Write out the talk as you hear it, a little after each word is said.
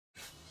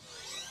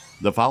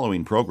The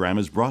following program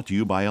is brought to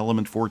you by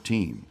Element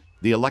 14,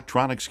 the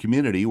electronics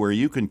community where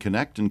you can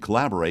connect and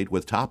collaborate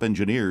with top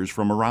engineers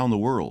from around the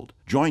world.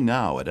 Join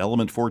now at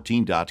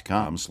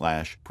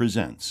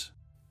element14.com/presents.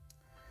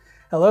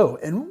 Hello,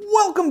 and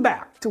welcome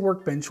back to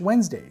Workbench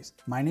Wednesdays.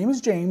 My name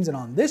is James, and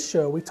on this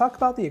show, we talk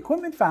about the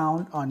equipment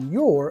found on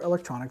your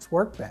electronics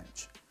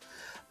workbench.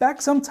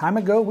 Back some time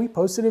ago, we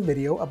posted a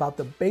video about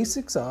the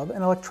basics of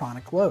an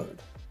electronic load.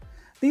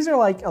 These are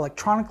like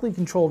electronically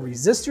controlled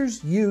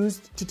resistors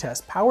used to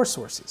test power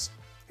sources.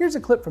 Here's a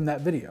clip from that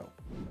video.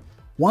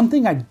 One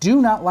thing I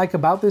do not like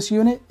about this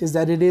unit is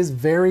that it is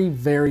very,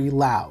 very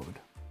loud.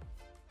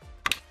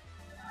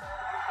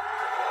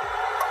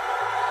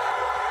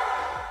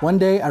 One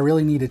day I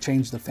really need to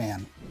change the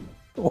fan.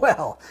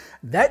 Well,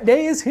 that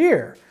day is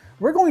here.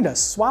 We're going to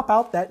swap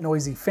out that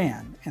noisy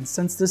fan, and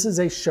since this is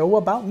a show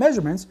about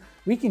measurements,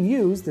 we can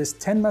use this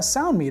Tenma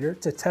sound meter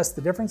to test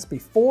the difference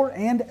before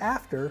and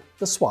after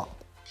the swap.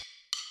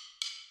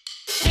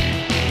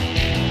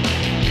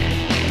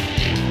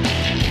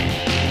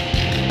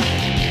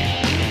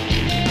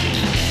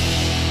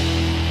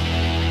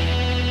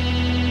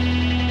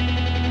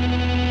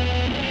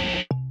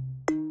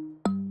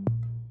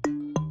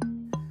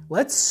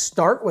 Let's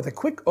start with a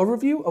quick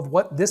overview of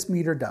what this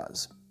meter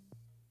does.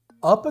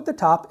 Up at the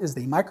top is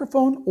the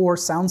microphone or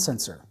sound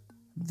sensor.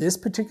 This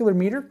particular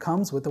meter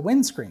comes with a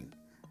windscreen.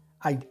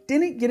 I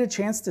didn't get a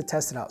chance to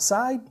test it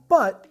outside,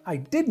 but I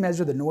did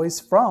measure the noise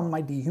from my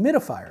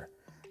dehumidifier,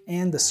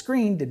 and the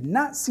screen did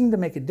not seem to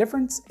make a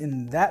difference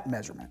in that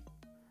measurement.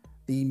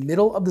 The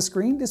middle of the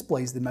screen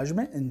displays the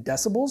measurement in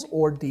decibels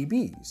or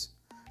dBs.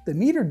 The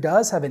meter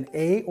does have an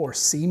A or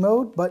C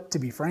mode, but to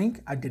be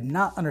frank, I did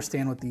not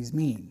understand what these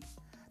mean.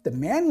 The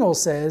manual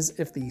says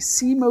if the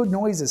C mode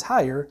noise is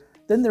higher,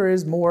 then there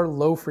is more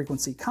low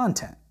frequency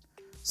content.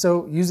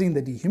 So using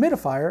the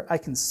dehumidifier, I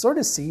can sort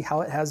of see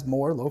how it has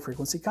more low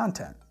frequency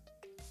content.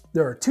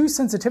 There are two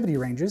sensitivity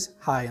ranges,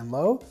 high and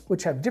low,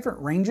 which have different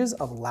ranges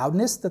of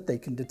loudness that they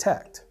can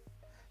detect.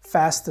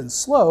 Fast and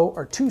slow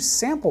are two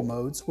sample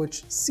modes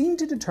which seem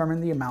to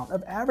determine the amount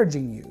of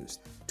averaging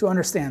used. To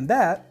understand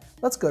that,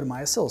 let's go to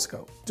my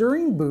oscilloscope.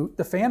 During boot,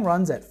 the fan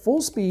runs at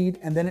full speed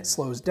and then it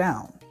slows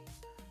down.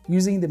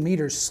 Using the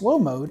meter's slow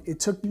mode, it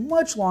took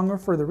much longer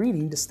for the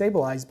reading to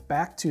stabilize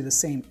back to the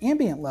same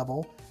ambient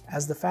level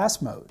as the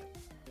fast mode.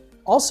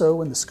 Also,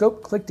 when the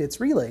scope clicked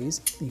its relays,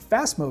 the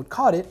fast mode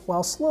caught it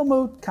while slow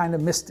mode kind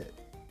of missed it.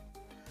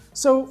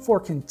 So for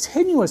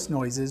continuous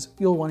noises,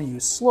 you'll want to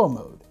use slow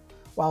mode,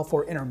 while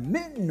for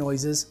intermittent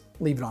noises,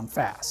 leave it on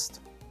fast.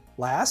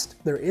 Last,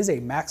 there is a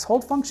max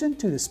hold function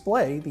to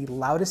display the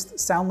loudest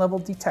sound level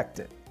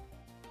detected.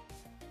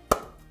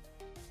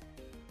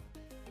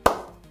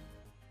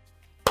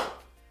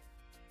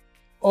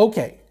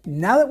 Okay,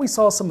 now that we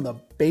saw some of the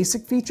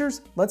basic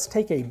features, let's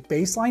take a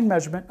baseline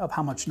measurement of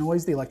how much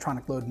noise the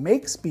electronic load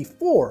makes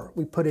before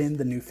we put in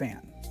the new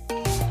fan.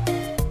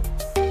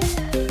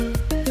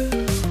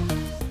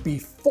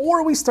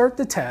 Before we start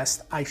the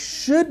test, I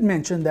should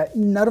mention that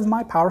none of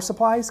my power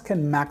supplies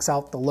can max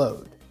out the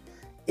load.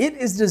 It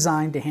is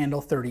designed to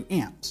handle 30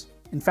 amps.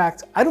 In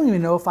fact, I don't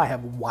even know if I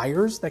have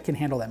wires that can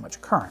handle that much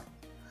current.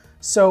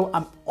 So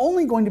I'm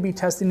only going to be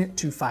testing it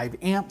to 5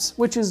 amps,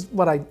 which is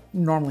what I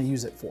normally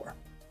use it for.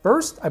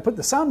 First, I put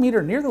the sound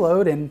meter near the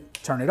load and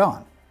turn it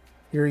on.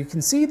 Here you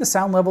can see the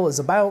sound level is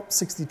about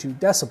 62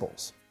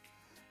 decibels.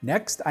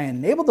 Next, I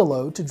enable the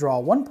load to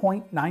draw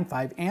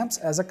 1.95 amps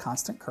as a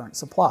constant current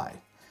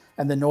supply.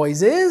 And the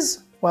noise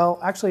is, well,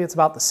 actually it's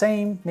about the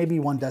same, maybe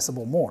 1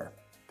 decibel more.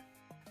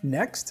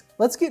 Next,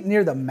 let's get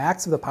near the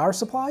max of the power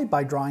supply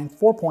by drawing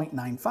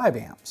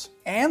 4.95 amps.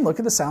 And look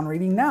at the sound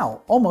reading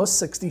now, almost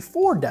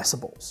 64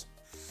 decibels.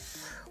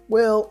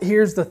 Well,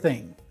 here's the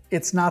thing.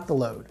 It's not the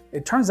load.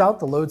 It turns out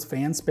the load's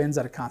fan spins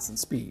at a constant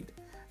speed.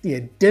 The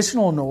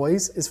additional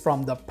noise is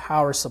from the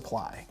power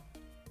supply.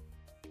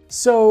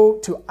 So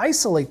to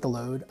isolate the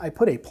load, I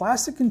put a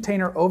plastic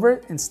container over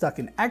it and stuck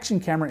an action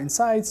camera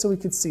inside so we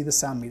could see the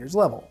sound meter's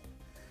level.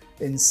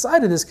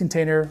 Inside of this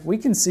container, we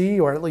can see,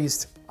 or at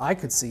least I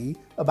could see,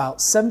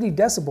 about 70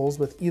 decibels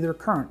with either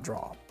current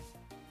draw.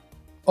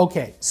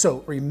 Okay,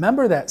 so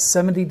remember that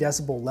 70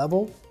 decibel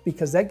level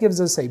because that gives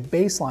us a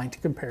baseline to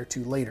compare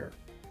to later.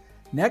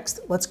 Next,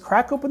 let's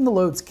crack open the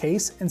load's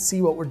case and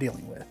see what we're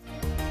dealing with.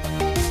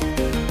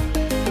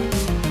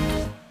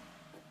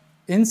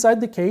 Inside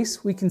the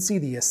case, we can see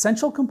the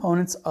essential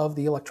components of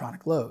the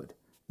electronic load.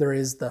 There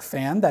is the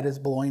fan that is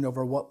blowing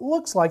over what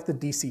looks like the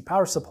DC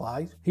power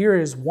supply. Here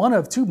is one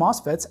of 2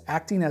 MOSFETs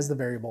acting as the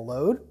variable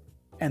load.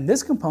 And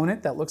this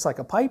component that looks like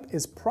a pipe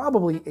is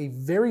probably a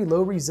very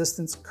low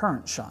resistance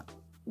current shunt.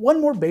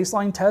 One more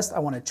baseline test I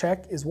want to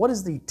check is what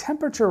is the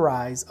temperature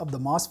rise of the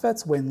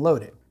MOSFETs when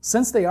loaded.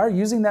 Since they are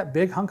using that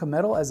big hunk of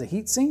metal as a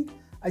heatsink,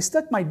 I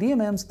stuck my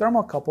DMM's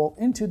thermocouple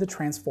into the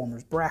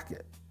transformer's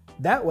bracket.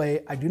 That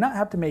way, I do not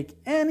have to make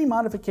any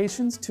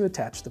modifications to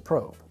attach the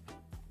probe.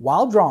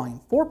 While drawing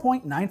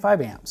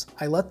 4.95 amps,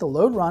 I let the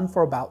load run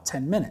for about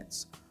 10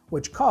 minutes,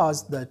 which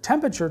caused the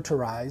temperature to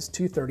rise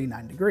to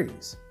 39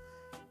 degrees.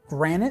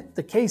 Granted,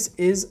 the case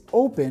is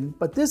open,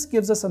 but this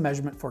gives us a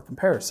measurement for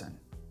comparison.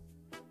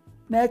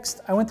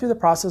 Next, I went through the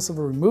process of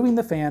removing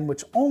the fan,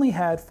 which only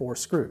had 4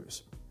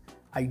 screws.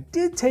 I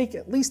did take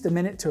at least a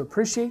minute to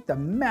appreciate the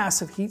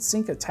massive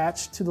heatsink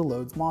attached to the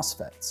Loads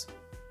MOSFETs.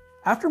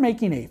 After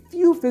making a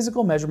few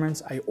physical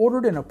measurements, I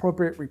ordered an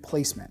appropriate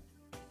replacement.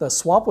 The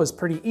swap was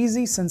pretty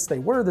easy since they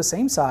were the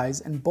same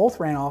size and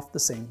both ran off the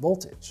same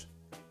voltage.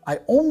 I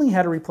only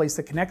had to replace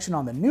the connection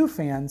on the new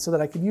fan so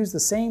that I could use the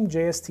same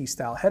JST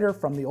style header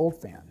from the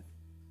old fan.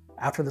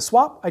 After the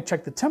swap, I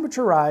checked the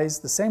temperature rise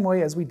the same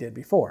way as we did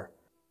before.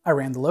 I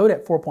ran the load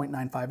at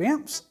 4.95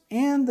 amps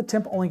and the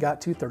temp only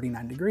got to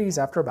 39 degrees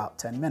after about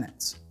 10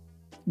 minutes.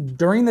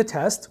 During the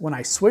test, when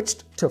I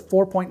switched to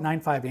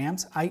 4.95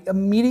 amps, I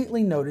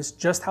immediately noticed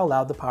just how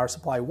loud the power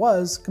supply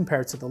was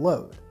compared to the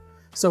load.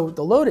 So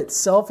the load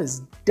itself is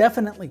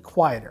definitely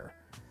quieter.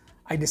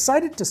 I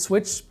decided to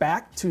switch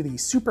back to the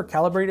super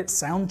calibrated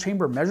sound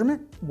chamber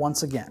measurement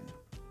once again.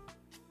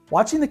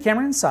 Watching the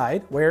camera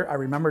inside, where I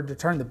remembered to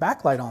turn the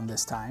backlight on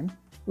this time,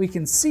 we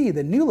can see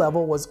the new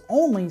level was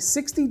only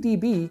 60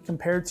 dB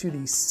compared to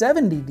the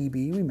 70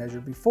 dB we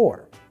measured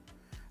before.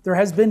 There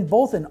has been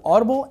both an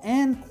audible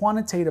and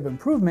quantitative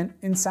improvement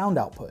in sound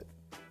output.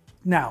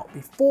 Now,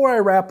 before I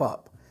wrap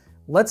up,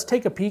 let's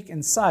take a peek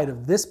inside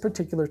of this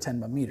particular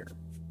Tenma meter.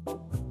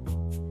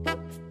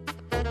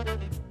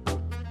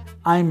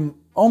 I'm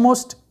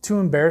almost too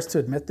embarrassed to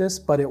admit this,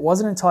 but it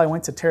wasn't until I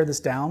went to tear this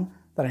down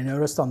that I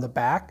noticed on the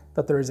back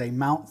that there is a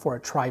mount for a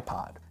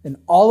tripod. In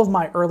all of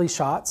my early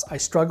shots, I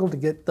struggled to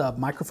get the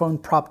microphone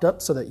propped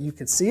up so that you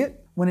could see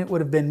it, when it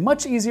would have been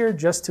much easier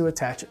just to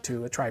attach it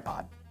to a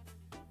tripod.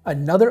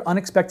 Another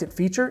unexpected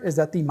feature is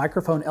that the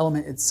microphone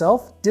element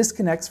itself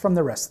disconnects from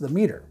the rest of the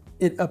meter.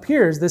 It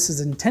appears this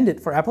is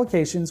intended for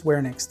applications where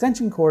an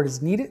extension cord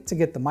is needed to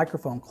get the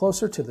microphone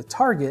closer to the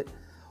target.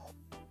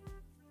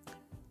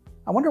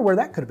 I wonder where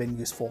that could have been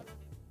useful.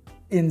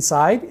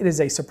 Inside, it is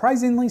a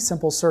surprisingly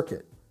simple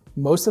circuit.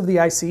 Most of the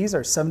ICs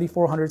are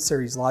 7400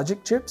 series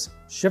logic chips,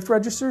 shift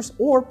registers,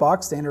 or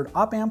box standard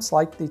op amps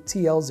like the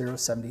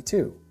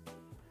TL072.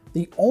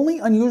 The only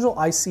unusual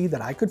IC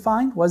that I could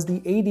find was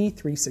the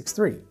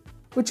AD363,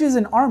 which is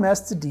an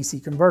RMS to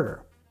DC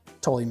converter.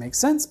 Totally makes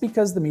sense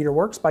because the meter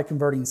works by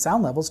converting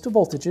sound levels to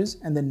voltages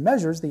and then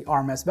measures the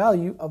RMS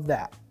value of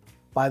that.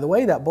 By the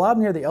way, that blob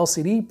near the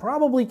LCD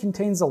probably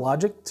contains the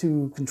logic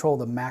to control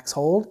the max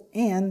hold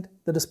and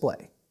the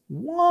display.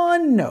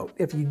 One note,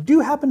 if you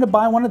do happen to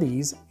buy one of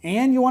these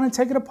and you want to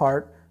take it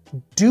apart,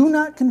 do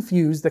not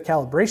confuse the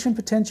calibration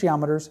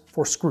potentiometers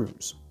for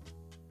screws.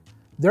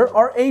 There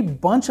are a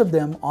bunch of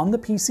them on the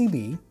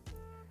PCB,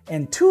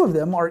 and 2 of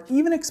them are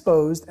even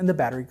exposed in the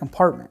battery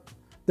compartment.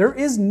 There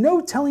is no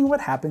telling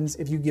what happens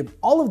if you give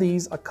all of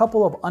these a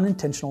couple of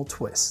unintentional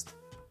twists.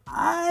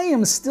 I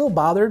am still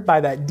bothered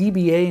by that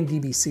dBA and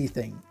dBc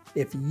thing.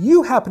 If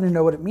you happen to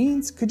know what it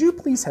means, could you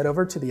please head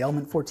over to the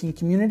Element 14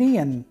 community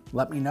and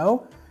let me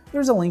know?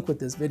 There's a link with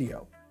this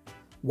video.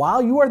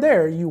 While you are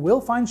there, you will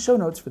find show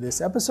notes for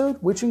this episode,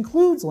 which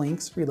includes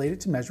links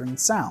related to measuring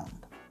sound.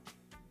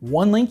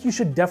 One link you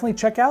should definitely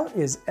check out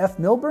is F.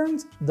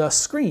 Milburn's The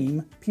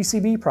Scream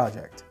PCB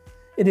project.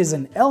 It is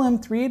an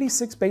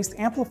LM386 based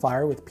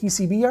amplifier with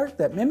PCB art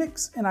that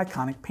mimics an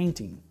iconic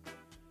painting.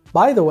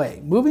 By the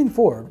way, moving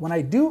forward, when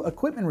I do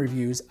equipment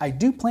reviews, I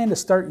do plan to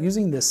start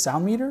using this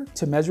sound meter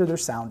to measure their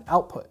sound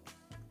output.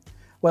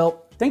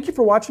 Well, thank you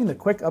for watching the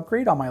quick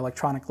upgrade on my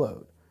electronic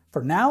load.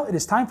 For now, it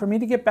is time for me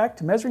to get back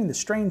to measuring the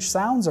strange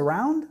sounds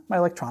around my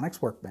electronics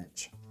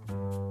workbench.